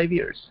 25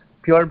 years.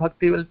 Pure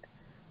bhakti will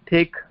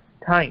take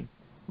time.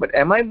 But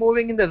am I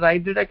moving in the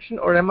right direction,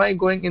 or am I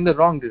going in the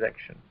wrong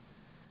direction?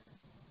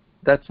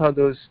 That's how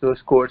those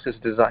courses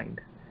designed,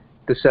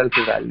 to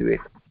self-evaluate.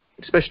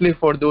 Especially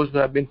for those who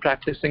have been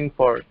practicing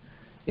for,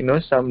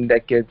 some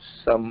decades,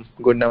 some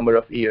good number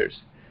of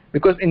years.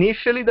 Because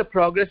initially the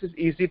progress is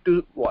easy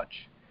to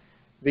watch.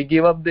 We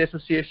give up the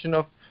association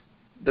of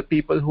the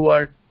people who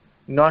are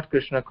not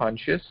Krishna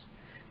conscious.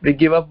 We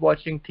give up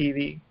watching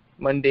TV,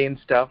 mundane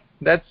stuff.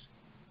 That's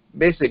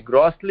basic.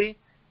 Grossly,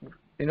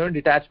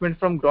 detachment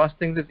from gross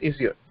things is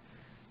easier.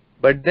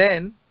 But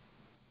then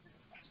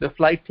the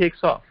flight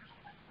takes off.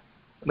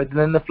 But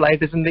then the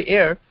flight is in the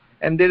air,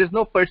 and there is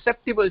no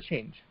perceptible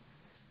change.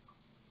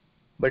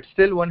 But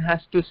still one has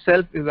to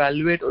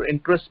self-evaluate or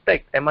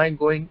introspect. Am I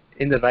going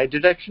in the right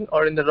direction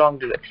or in the wrong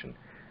direction?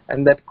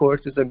 And that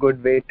course is a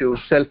good way to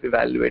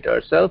self-evaluate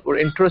ourselves or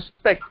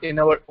introspect in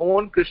our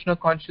own Krishna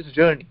conscious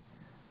journey.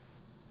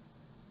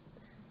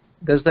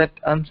 Does that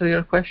answer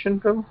your question,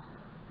 Prabhu?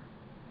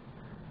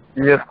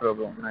 Yes,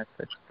 Prabhu. Nice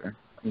question.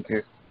 Thank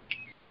you.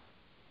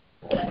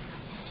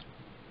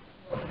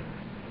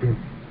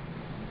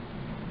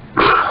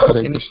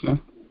 Hare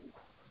Krishna.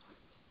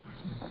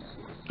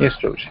 Yes,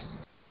 Prabhu.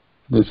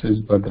 This is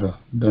Bhadra.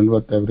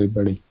 Dandavat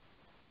everybody.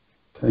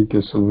 Thank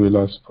you,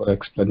 Suvilas, for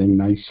explaining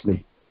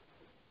nicely.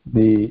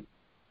 This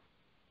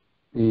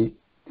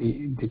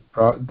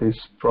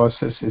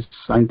process is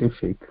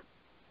scientific,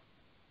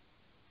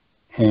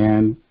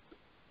 and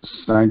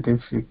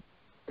scientific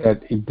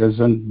that it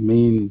doesn't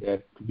mean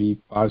that we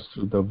pass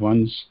through the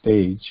one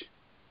stage,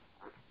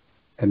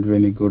 and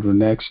when we go to the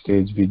next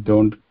stage, we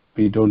don't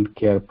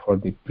care for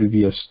the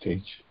previous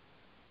stage.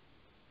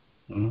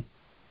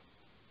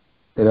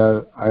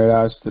 I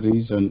asked the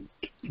reason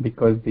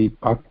because the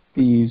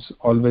bhakti is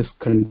always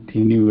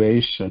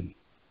continuation,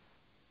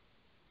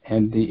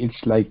 and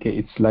it's like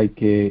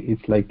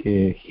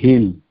a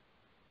hill,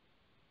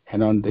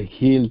 and on the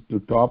hill, to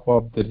top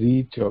of the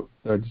reach of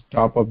the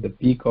top of the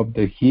peak of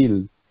the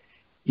hill,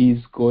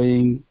 is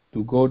going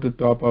to go to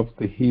top of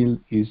the hill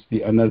is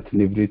the anarth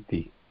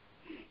nivritti.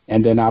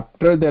 And then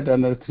after that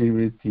anarth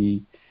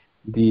nivritti,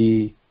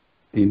 the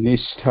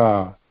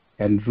nishtha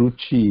and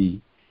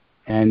ruchi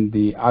and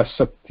the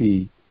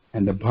asakti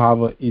and the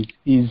bhava is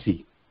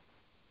easy.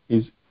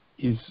 Is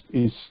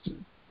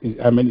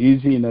I mean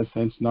easy in a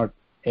sense,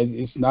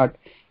 it's not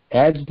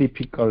as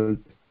difficult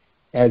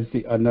as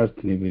the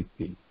anarth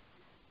nivritti.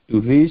 To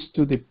reach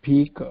to the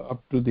peak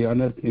up to the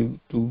anarth,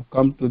 to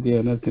come to the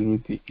anarth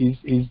nivritti is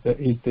the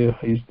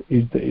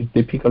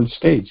difficult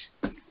stage.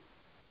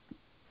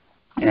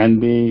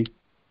 And the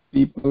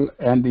people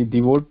and the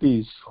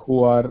devotees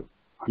who are,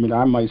 I mean,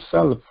 I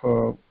myself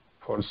for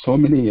so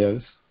many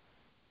years,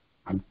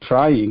 I'm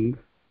trying,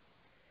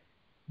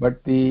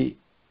 but the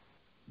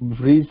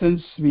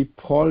reasons we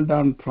fall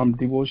down from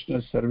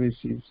devotional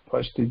services,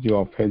 first is the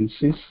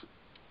offenses.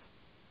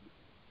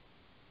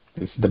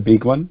 This is the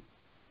big one.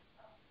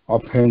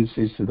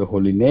 Offenses to the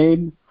holy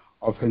name,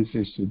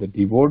 offenses to the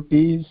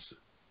devotees,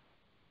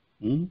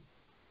 many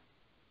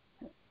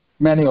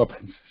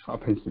offenses,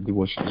 offenses to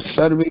devotional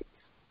service.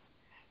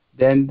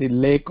 Then the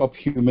lack of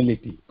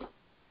humility.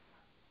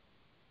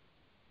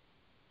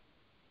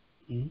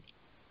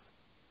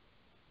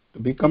 To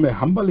become a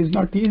humble is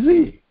not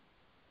easy.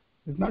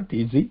 It's not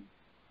easy.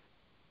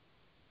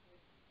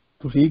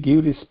 To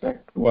give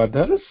respect to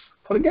others,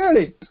 forget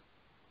it.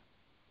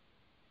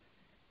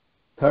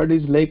 Third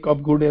is lack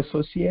of good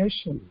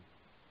association.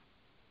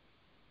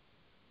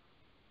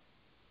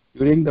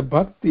 During the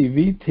bhakti,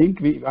 we think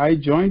I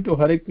joined to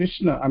Hare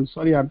Krishna. I'm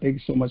sorry I'm taking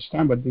so much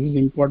time, but this is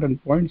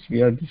important points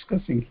we are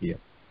discussing here.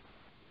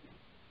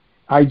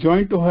 I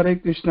joined to Hare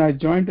Krishna. I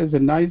joined as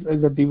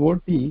a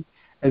devotee,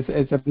 as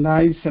a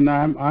nice, and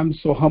I'm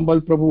so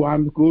humble, Prabhu.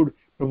 I'm good,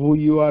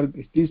 Prabhu.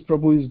 This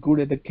Prabhu is good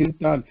at the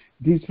kirtan.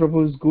 This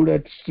Prabhu is good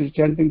at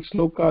chanting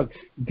slokas.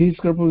 This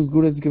Prabhu is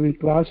good at giving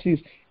classes,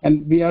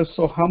 and we are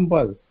so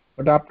humble.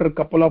 But after a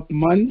couple of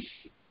months,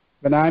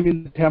 when I'm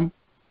in the temple,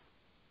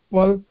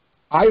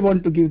 I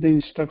want to give the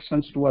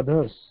instructions to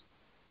others.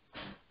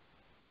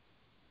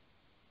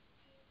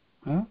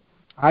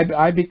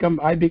 I become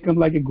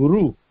like a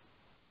guru,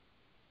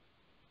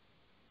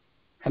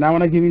 and I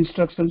want to give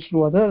instructions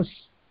to others.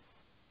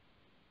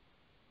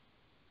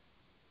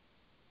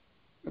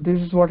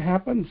 This is what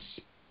happens.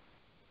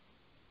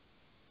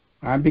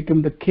 I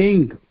become the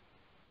king.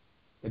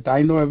 That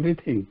I know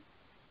everything.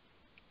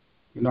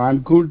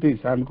 I'm good this.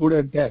 I'm good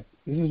at that.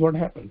 This is what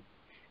happens.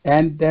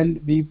 And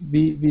then we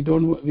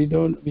don't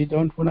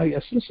want to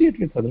associate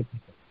with other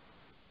people,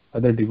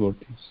 other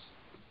devotees.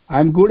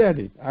 I'm good at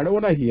it. I don't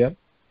want to hear.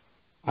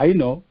 I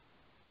know.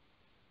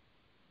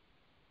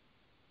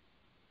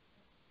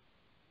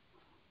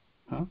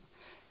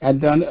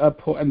 And then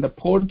and the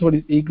fourth one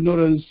is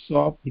ignorance,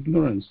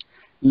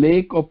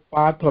 lack of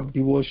path of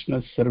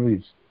devotional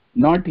service,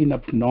 not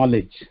enough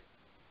knowledge.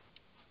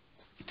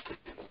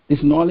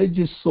 This knowledge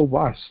is so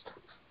vast.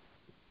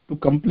 To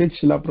complete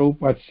Srila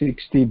Prabhupada's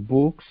 60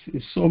 books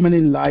is so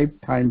many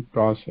lifetime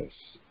process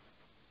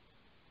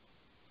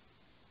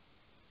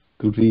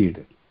to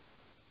read.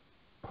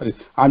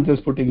 I'm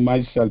just putting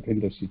myself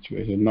in the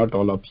situation, not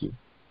all of you,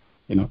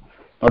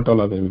 not all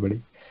of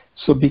everybody.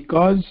 So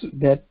because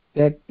that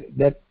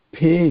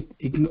faith,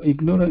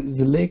 ignorance,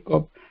 the lack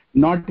of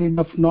not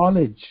enough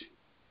knowledge.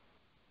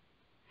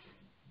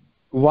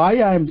 Why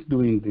I am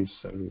doing this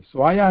service,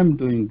 why I am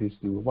doing this,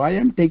 why I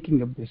am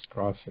taking up this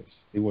process,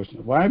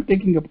 devotional, why I am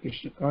taking up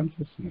Krishna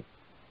consciousness.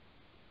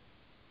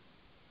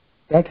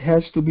 That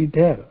has to be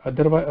there.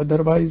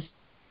 Otherwise,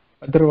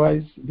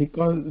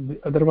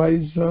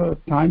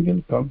 time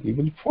will come, he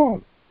will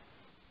fall.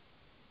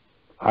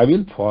 I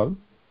will fall.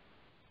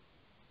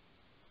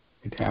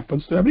 It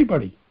happens to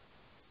everybody,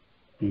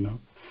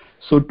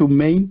 So to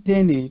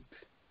maintain it,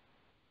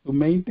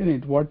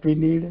 what we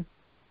need.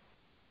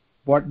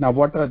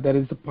 There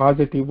is a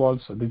positive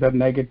also. These are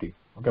negative.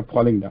 Okay,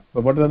 falling down.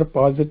 But what are the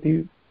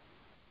positive?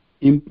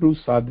 Improve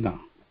sadhana.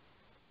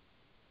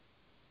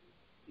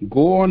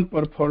 Go on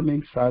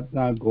performing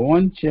sadhana. Go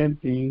on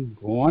chanting.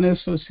 Go on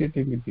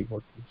associating with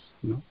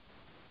devotees.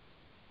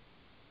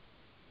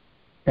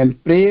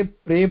 And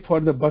pray for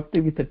the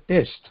bhakti with a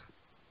test.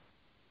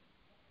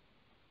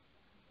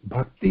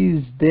 Bhakti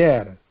is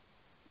there,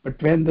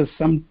 but when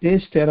some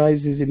taste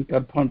arises in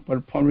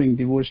performing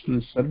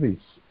devotional service,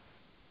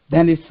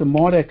 then it's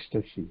more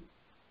ecstasy,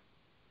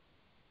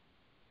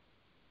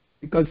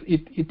 because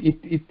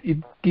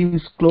it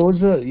gives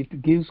closer.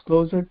 It gives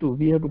closer to.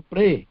 We have to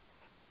pray.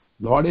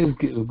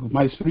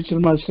 My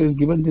spiritual master has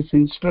given this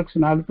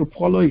instruction. I have to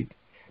follow it,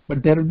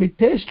 but there will be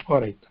taste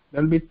for it.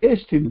 There will be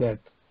taste in that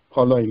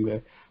following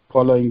that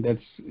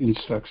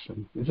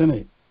instruction, isn't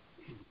it?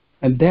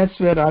 And that's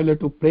where I have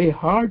to pray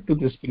hard to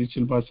the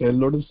spiritual master.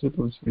 Lotus to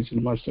the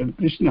spiritual master and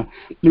Krishna.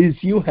 Please,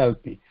 you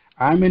help me.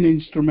 I'm an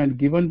instrument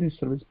given this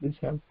service. Please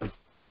help me.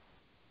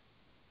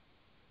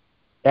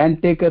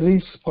 And take a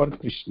risk for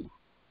Krishna.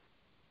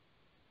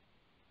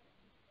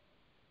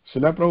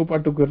 Srila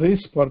Prabhupada took a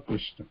risk for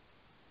Krishna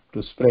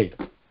to spread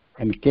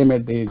and came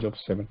at the age of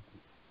 70.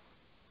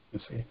 You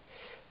see?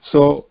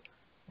 So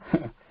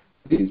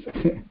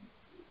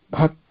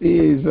Bhakti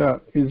is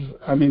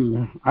I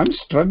mean, I'm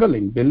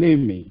struggling, believe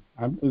me.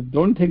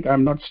 Don't think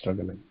I'm not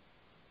struggling.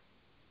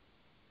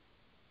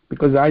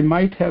 Because I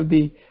might have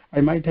the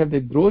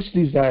gross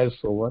desires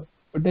over,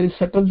 but there is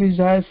subtle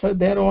desires are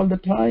there all the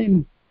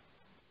time.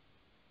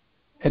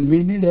 And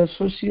we need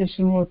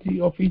association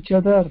of each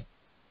other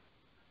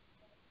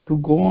to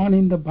go on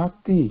in the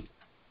bhakti,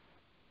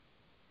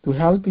 to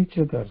help each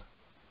other.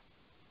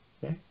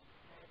 Okay?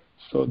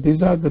 So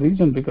these are the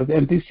reasons,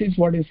 and this is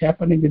what is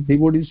happening with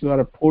devotees who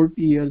are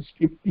 40 years,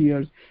 50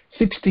 years,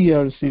 60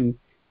 years in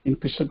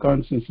Krishna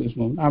consciousness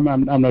movement.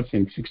 I'm not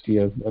saying 60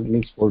 years, but at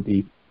least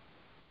 40,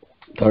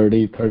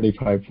 30,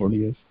 35, 40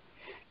 years.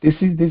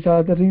 These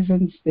are the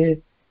reasons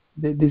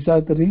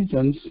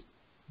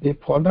they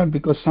fall down,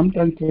 because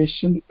sometimes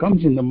question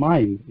comes in the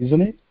mind,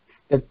 isn't it?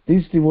 That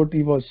this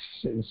devotee was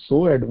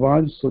so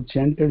advanced, so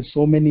chanted,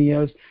 so many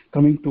years,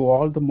 coming to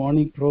all the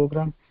morning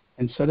program,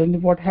 and suddenly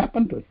what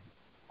happened to him?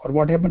 Or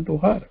what happened to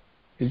her?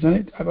 Isn't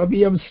it?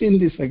 We have seen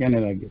this again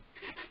and again.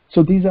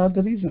 So these are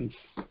the reasons.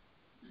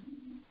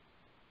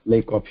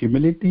 Lack of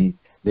humility,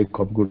 lack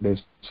of good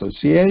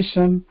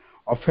association,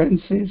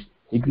 offenses,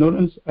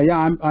 ignorance.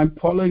 Yeah, I'm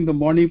following the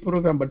morning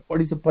program, but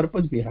what is the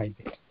purpose behind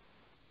it?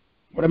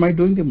 What am I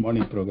doing the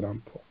morning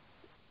program for?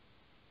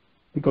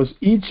 Because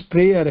each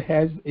prayer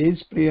has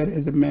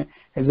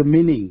a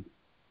meaning.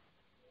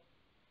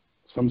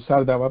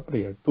 Samsardava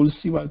prayer,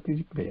 Tulsi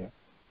Vati's prayer,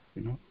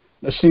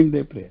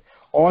 Nashimdev prayer,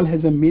 all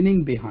has a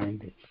meaning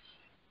behind it,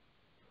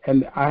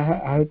 and I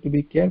have to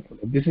be careful.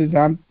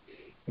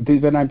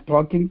 When I'm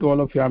talking to all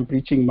of you, I'm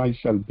preaching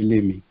myself.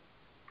 Believe me,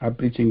 I'm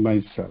preaching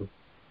myself.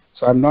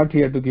 So I'm not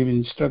here to give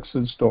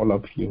instructions to all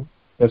of you.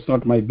 That's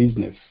not my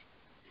business.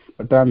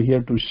 But I'm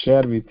here to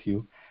share with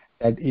you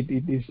that it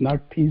is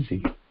not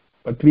easy.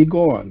 But we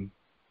go on,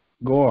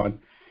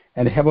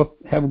 and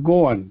have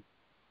go on.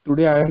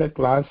 Today I had a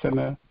class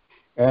and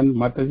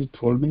Mataji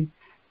told me,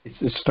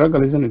 it's a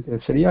struggle, isn't it? I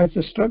said, yeah, it's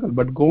a struggle,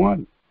 but go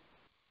on.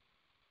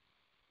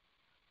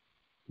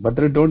 But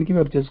don't give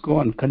up, just go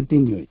on,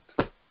 continue it.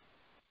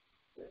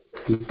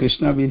 And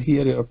Krishna will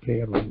hear your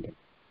prayer one day.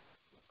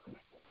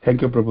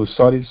 Thank you, Prabhu.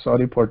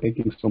 Sorry for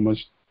taking so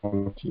much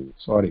time of you.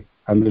 Sorry.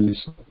 I'm really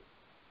sorry.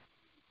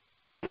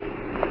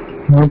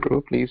 No,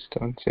 Prabhu, please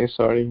don't say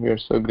sorry. We are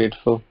so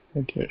grateful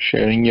that you're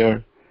sharing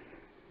your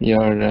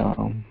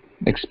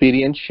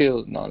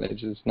experiential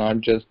knowledge. It's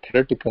not just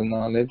theoretical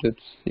knowledge.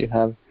 You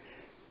have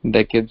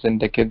decades and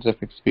decades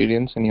of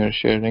experience, and you're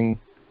sharing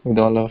with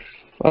all of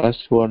us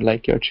who are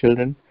like your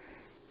children.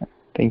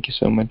 Thank you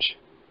so much.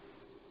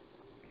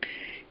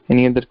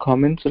 Any other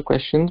comments or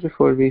questions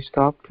before we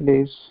stop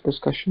today's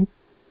discussion?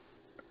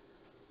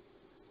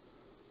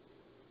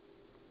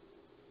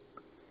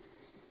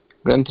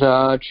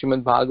 Granthra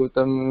Srimad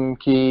Bhagvatam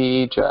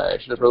ki jai,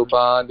 Shri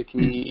Prabhupada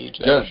ki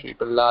jai, Shri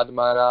Prahlad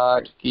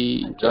Maharaj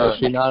ki jai,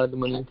 Shri Narada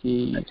Muni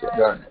ki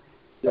jai.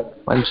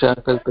 Vancha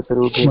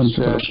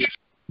kalpatarubhesha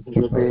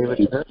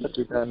Jyopevacha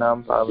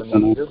Patitanam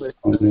Pavanebhyo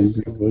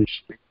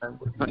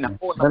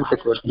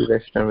Nantakoti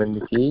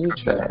Vaishnavindi ki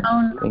jai.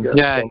 Thank you so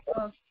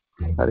much.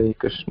 Hare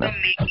Krishna.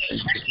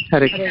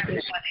 Hare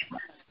Krishna.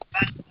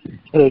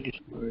 Hare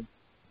Krishna.